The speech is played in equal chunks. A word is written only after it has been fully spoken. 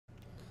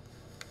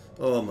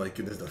Oh my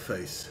goodness, the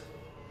face.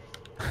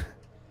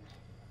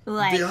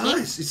 Like the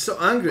eyes, it's so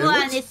angry.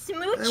 Want a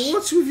smooch? And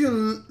what's with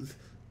your...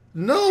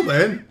 No,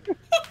 man.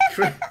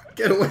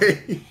 Get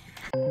away.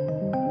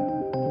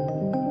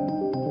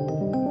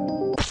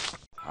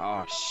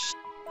 Oh, shit.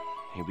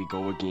 Here we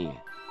go again.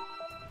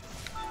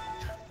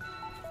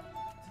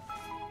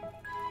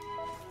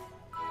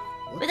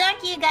 But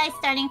aren't you guys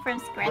starting from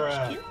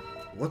scratch too?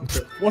 What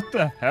the... What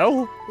the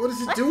hell? What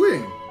is it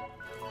doing?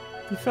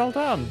 He fell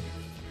down.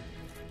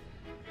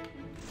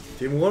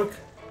 Teamwork?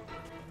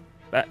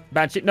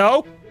 Banshee,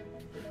 no!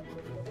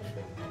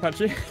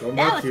 Banshee. Come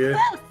back here.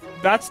 Close.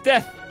 That's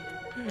death.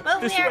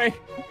 But This we're... way.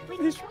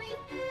 Which way?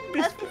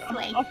 This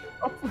way.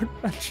 Upward,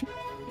 Banshee.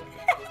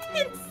 I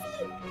didn't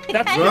see.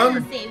 That's Kind of run.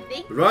 the same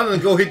thing. Run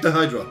and go hit the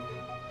Hydra.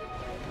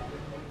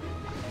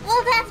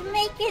 Will that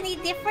make any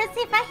difference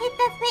if I hit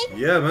the thing?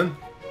 Yeah, man.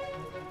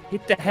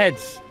 Hit the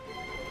heads.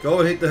 Go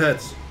and hit the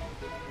heads.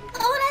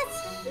 Oh, that's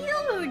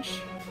huge.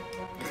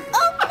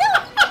 Oh no!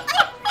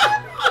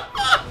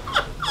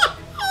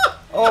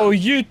 Oh,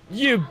 you,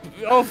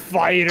 oh,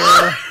 fighter.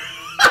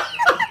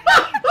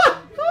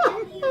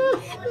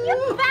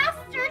 You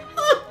bastard!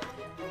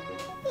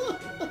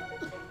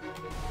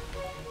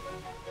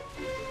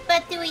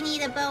 But do we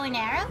need a bow and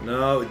arrow?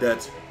 No,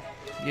 that's...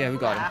 Yeah, we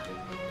got him.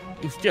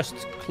 It's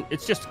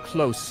just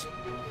close.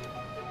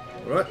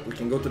 Alright, we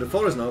can go to the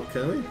forest now,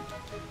 can we?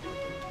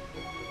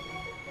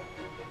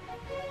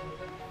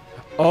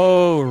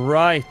 Oh,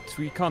 right.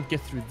 We can't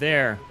get through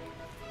there.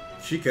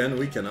 She can,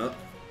 we cannot.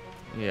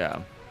 Yeah.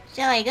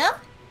 Shall I go?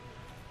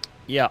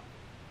 Yeah.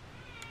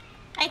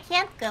 I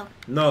can't go.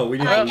 No, we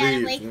need I to gotta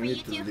leave. wait We for need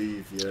you to two?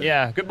 leave, yeah.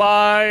 Yeah.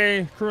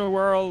 Goodbye, cruel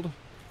world.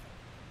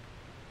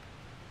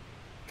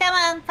 Come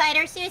on,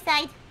 fighter,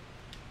 suicide.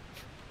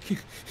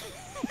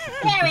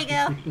 There we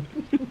go.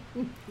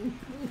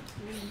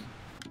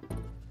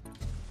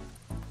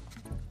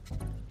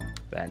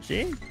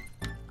 Banshee?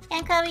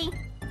 Incoming.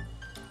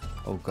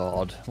 Oh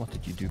god, what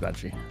did you do,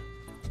 Banshee?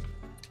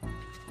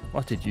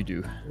 What did you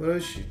do? Where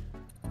is she?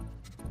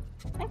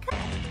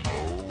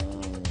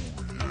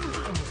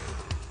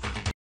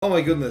 Oh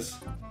my goodness.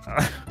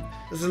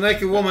 There's a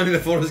naked woman in the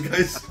forest,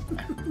 guys.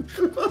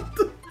 What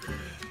the...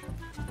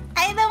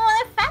 I don't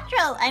want to fat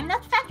roll. I'm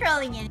not fat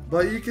rolling it.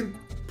 But you can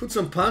put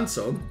some pants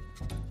on.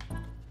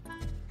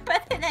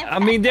 But then I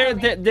mean,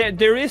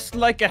 there is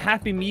like a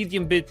happy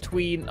medium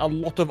between a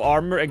lot of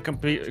armor and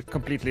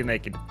completely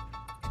naked.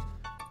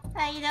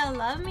 You don't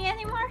love me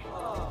anymore?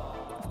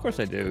 Of course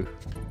I do.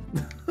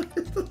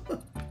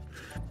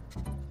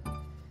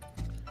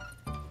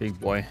 Big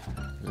boy,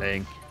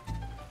 laying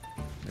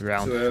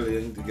around. Too early,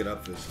 I need to get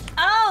up first.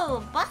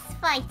 Oh, boss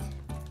fight.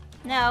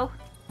 No.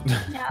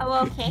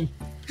 No, okay.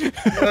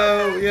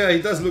 Well, yeah,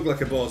 he does look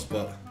like a boss,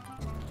 but...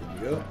 There we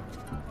go.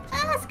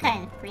 Oh, that's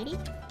kind of pretty.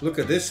 Look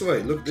at this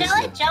way, look this Shall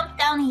I way. jump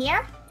down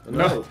here? Oh,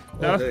 no.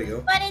 No. Oh, there you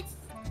go. But it's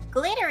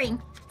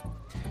glittering.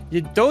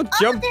 You don't Oh,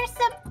 jump. there's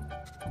a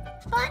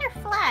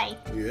butterfly.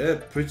 Yeah,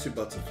 pretty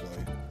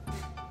butterfly.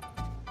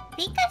 I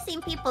think I've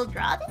seen people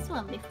draw this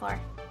one before.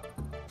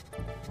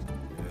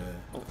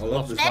 Yeah. I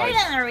love this Better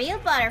guy. than a real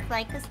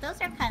butterfly, because those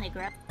are kind of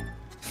gross.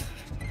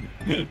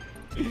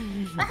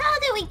 But how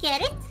do we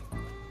get it?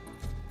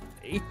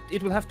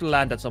 It will have to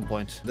land at some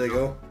point. There you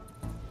go.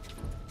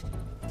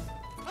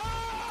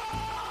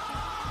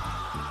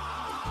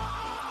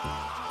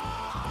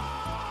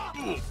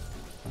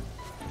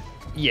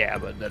 Yeah,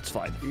 but that's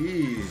fine.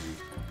 Easy.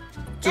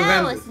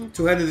 That wasn't-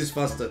 Two-handed is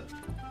faster.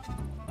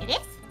 It is?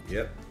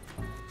 Yep.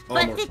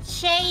 But Almost. the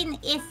chain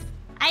is...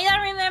 I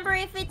don't remember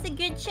if it's a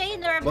good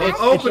chain or a Well, bad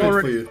I'll open chain.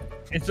 it for you.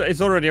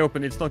 It's already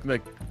open. It's not gonna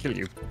kill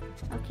you.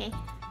 Okay.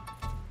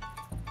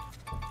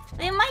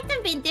 It might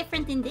have been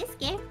different in this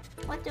game.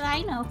 What do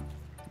I know?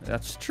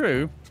 That's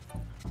true.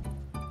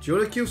 Do you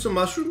want to kill some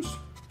mushrooms?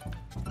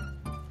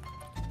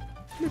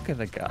 Look at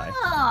the guy.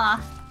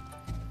 Aw.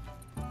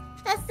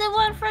 That's the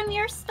one from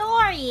your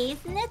story,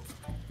 isn't it?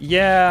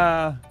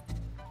 Yeah.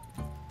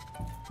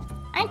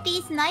 Aren't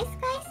these nice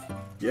guys?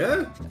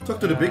 Yeah. Talk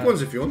to the big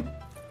ones if you want.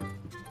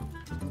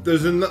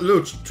 There's a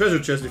little treasure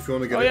chest if you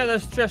want to get Oh it. yeah,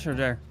 there's treasure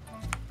there.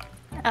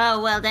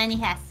 Oh, well, then he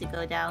has to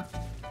go down.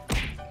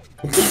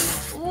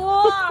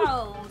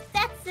 Whoa!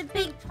 That's a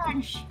big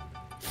punch.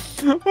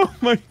 Oh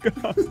my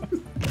god.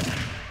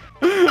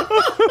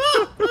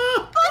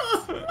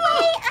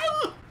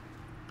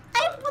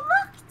 I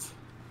blocked!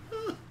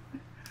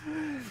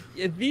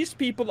 Yeah, these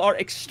people are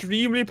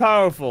extremely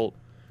powerful.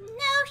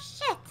 No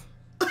shit!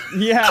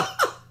 Yeah.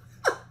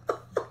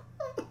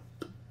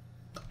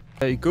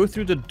 Go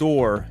through the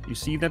door. You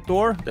see that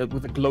door?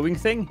 With the glowing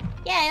thing?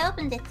 Yeah, I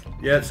opened it.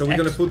 Yeah, so we're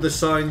gonna put the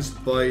signs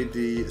by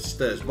the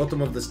stairs,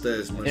 bottom of the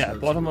stairs. My Yeah, friends.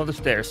 bottom of the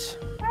stairs.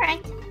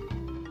 Alright.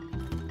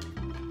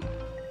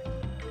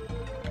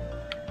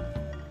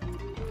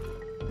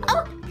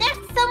 Oh,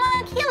 there's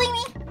someone killing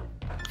me!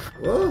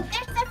 Whoa!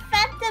 There's a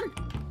phantom!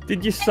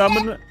 Did you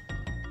summon?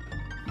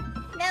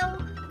 No.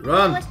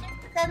 Run. It was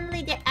just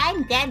suddenly there.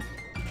 I'm dead.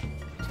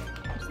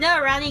 There's no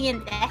running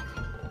in there.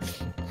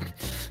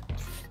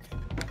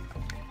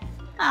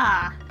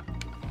 Ah.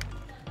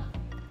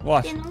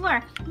 What? Didn't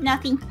work.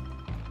 Nothing.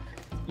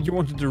 You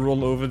wanted to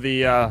roll over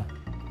the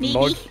Maybe.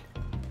 log?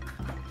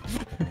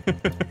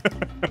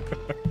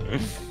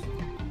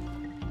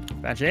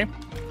 Banshee?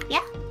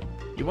 Yeah.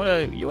 You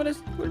wanna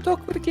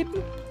talk with the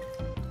kitten?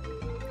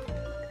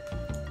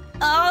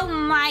 Oh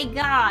my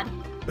god.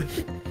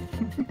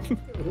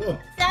 Whoa.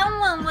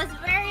 Someone was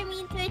very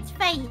mean to its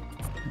face.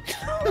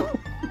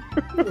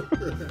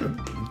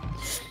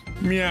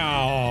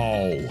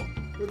 Meow.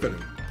 Look at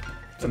him.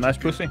 It's a nice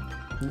pussy.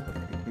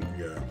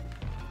 Yeah.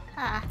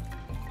 Ah.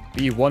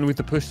 Be one with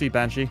the pussy,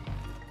 Banshee.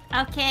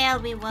 Okay, I'll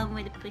be one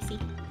with the pussy.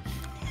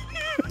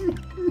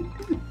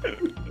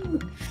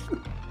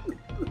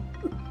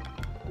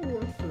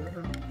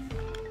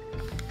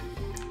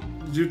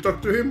 Did you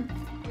talk to him?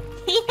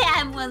 Yeah,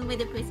 I'm one with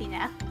the pussy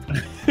now.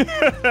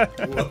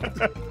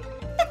 What?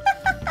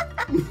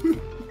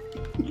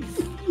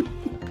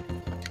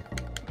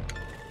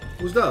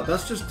 Who's that?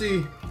 That's just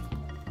the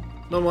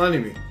normal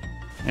enemy.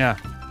 Yeah.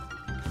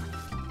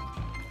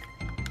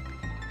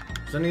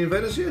 Is any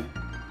invaders here?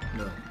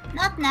 No.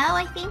 Not now,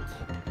 I think.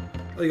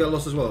 Oh, you got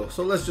lost as well.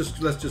 So let's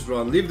just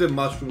run. Leave the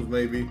mushrooms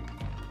maybe.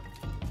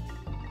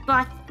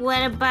 But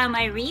what about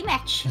my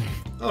rematch?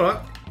 All right.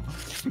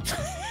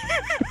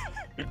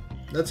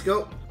 Let's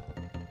go.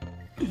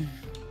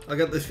 I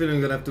got this feeling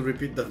I'm gonna have to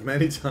repeat that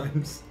many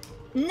times.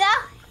 No,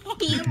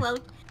 you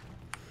won't.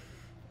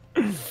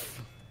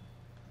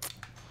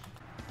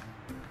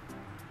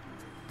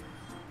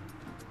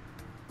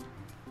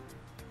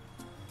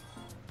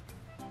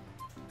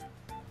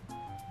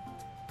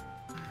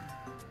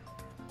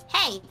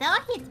 Hey,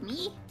 don't hit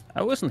me.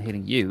 I wasn't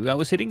hitting you. I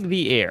was hitting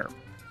the air.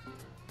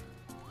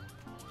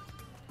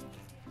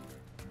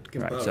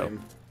 Can Right, power so-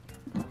 him.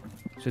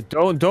 So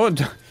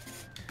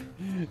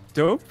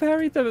don't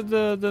parry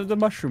the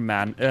mushroom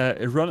man.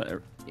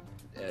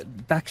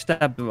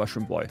 Backstab the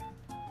mushroom boy.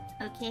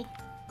 Okay.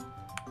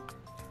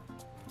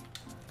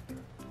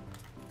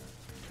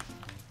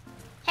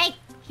 Hey,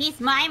 he's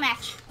my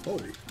match.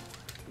 Holy.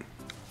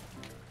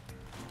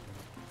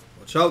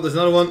 Watch out, there's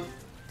another one.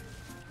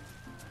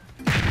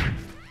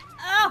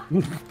 Oh!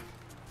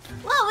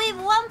 Well, we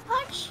have one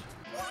punch.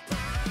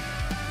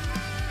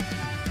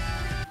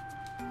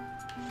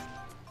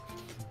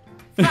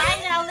 Fine,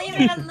 I'll leave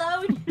it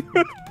alone.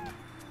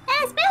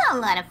 Yeah, it's been a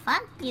lot of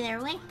fun,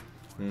 either way.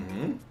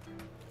 Mm-hmm.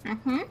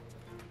 Mm-hmm.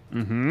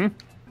 Mm-hmm.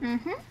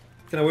 Mm-hmm.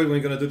 Can I wait when you're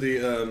gonna do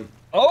the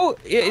Oh,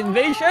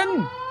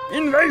 invasion!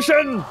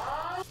 Invasion!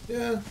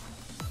 yeah,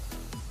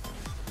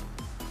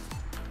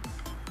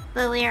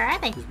 But where are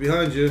they? he's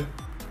behind you.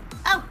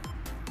 Oh!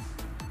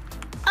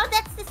 Oh,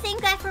 that's the same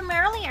guy from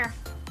earlier.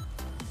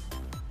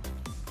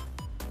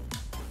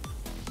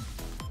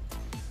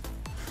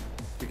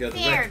 You got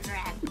Fair wrecked.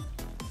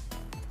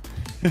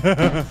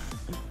 grab.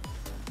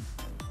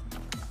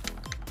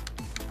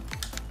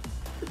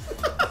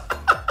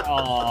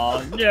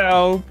 Oh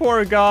no,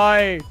 poor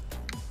guy.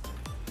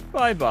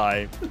 Bye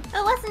bye.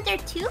 Oh, wasn't there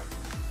two?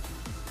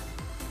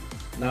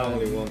 Now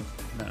only one.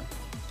 No.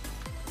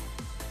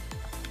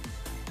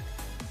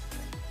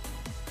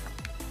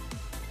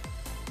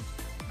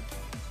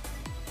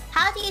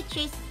 How do you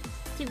choose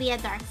to be a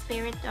dark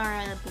spirit or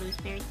a blue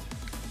spirit?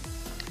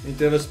 You need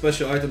to have a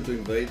special item to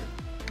invade.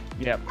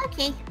 Yep.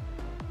 Okay.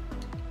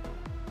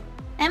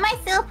 Am I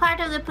still part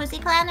of the Pussy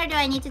Clan or do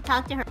I need to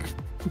talk to her?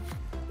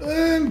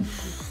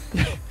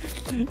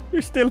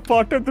 You're still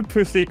part of the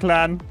Pussy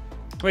Clan.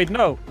 Wait,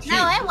 no. No,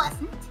 I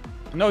wasn't.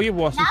 No, you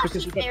wasn't. Now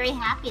because she's you got- very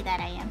happy that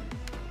I am.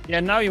 Yeah,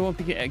 now you won't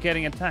be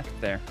getting attacked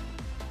there.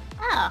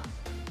 Oh.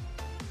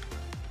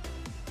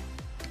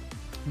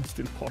 I'm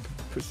still part of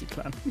the Pussy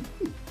Clan.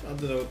 I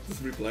don't know what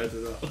to reply to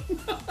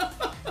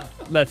that.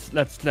 let's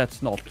not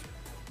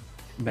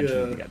mention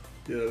it again.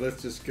 Yeah,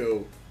 let's just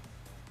go.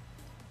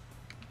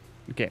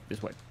 Okay,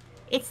 this way.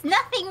 It's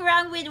nothing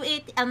wrong with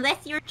it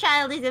unless your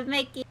child isn't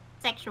making it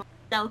sexual.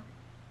 So,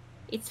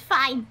 it's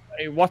fine.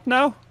 Hey, what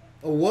now?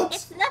 Oh, what?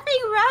 It's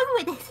nothing wrong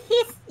with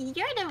it.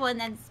 You're the one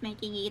that's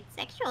making it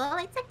sexual.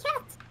 It's a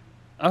cat.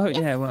 Oh It's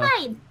yeah, well,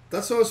 fine.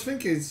 That's what I was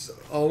thinking. It's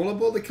all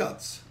about the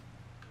cats.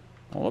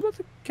 all about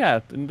the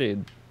cat,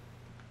 indeed.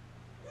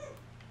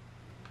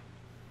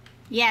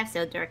 You have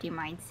so dirty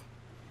minds.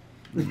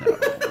 No.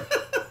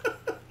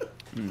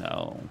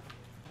 No.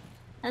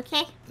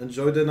 Okay,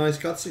 Enjoy the nice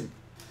cutscene.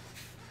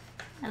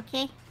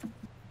 okay.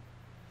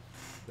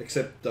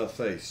 Except that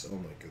face. Oh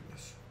my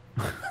goodness.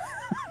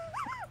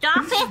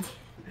 Stop it!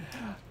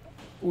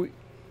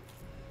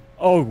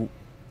 Oh,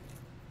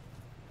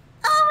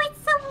 Oh,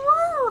 it's a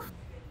wolf!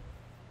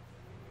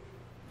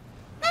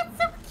 That's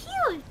so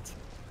cute!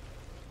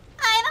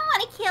 I don't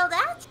want to kill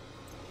that.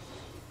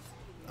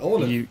 I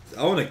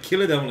wanna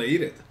kill it. I wanna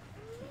eat it.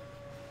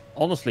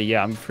 honestly,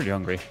 yeah, I'm pretty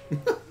hungry.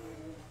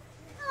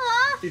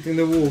 Aw. Eating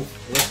the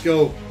wolf. Let's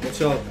go.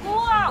 Watch out.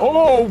 Whoa!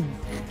 Oh,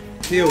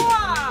 Kill.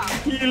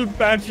 Whoa! heal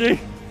Banshee.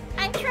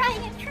 I'm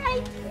trying.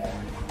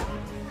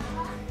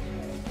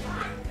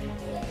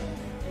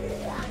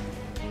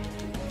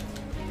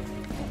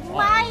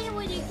 Why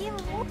would you give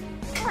a wolf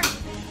a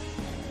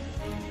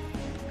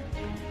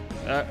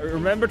sword?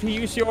 Remember to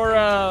use your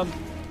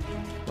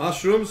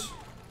Mushrooms.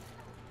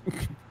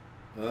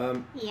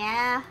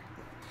 Yeah.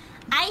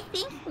 I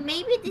think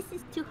maybe this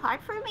is too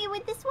hard for me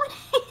with this one.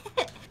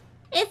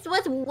 It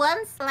was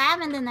one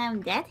slam and then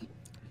I'm dead.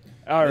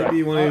 Alright. Maybe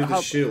you want to use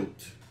the shield.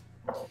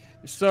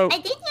 So... I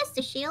did use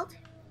the shield.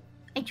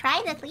 I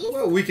tried at least.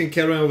 Well, we can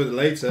carry on with it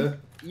later.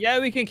 Yeah,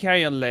 we can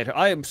carry on later.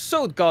 I am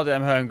so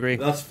goddamn hungry.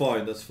 That's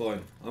fine, that's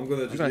fine. I'm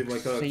gonna just leave my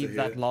character save here.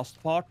 that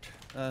last part,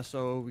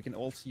 so we can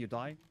all see you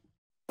die.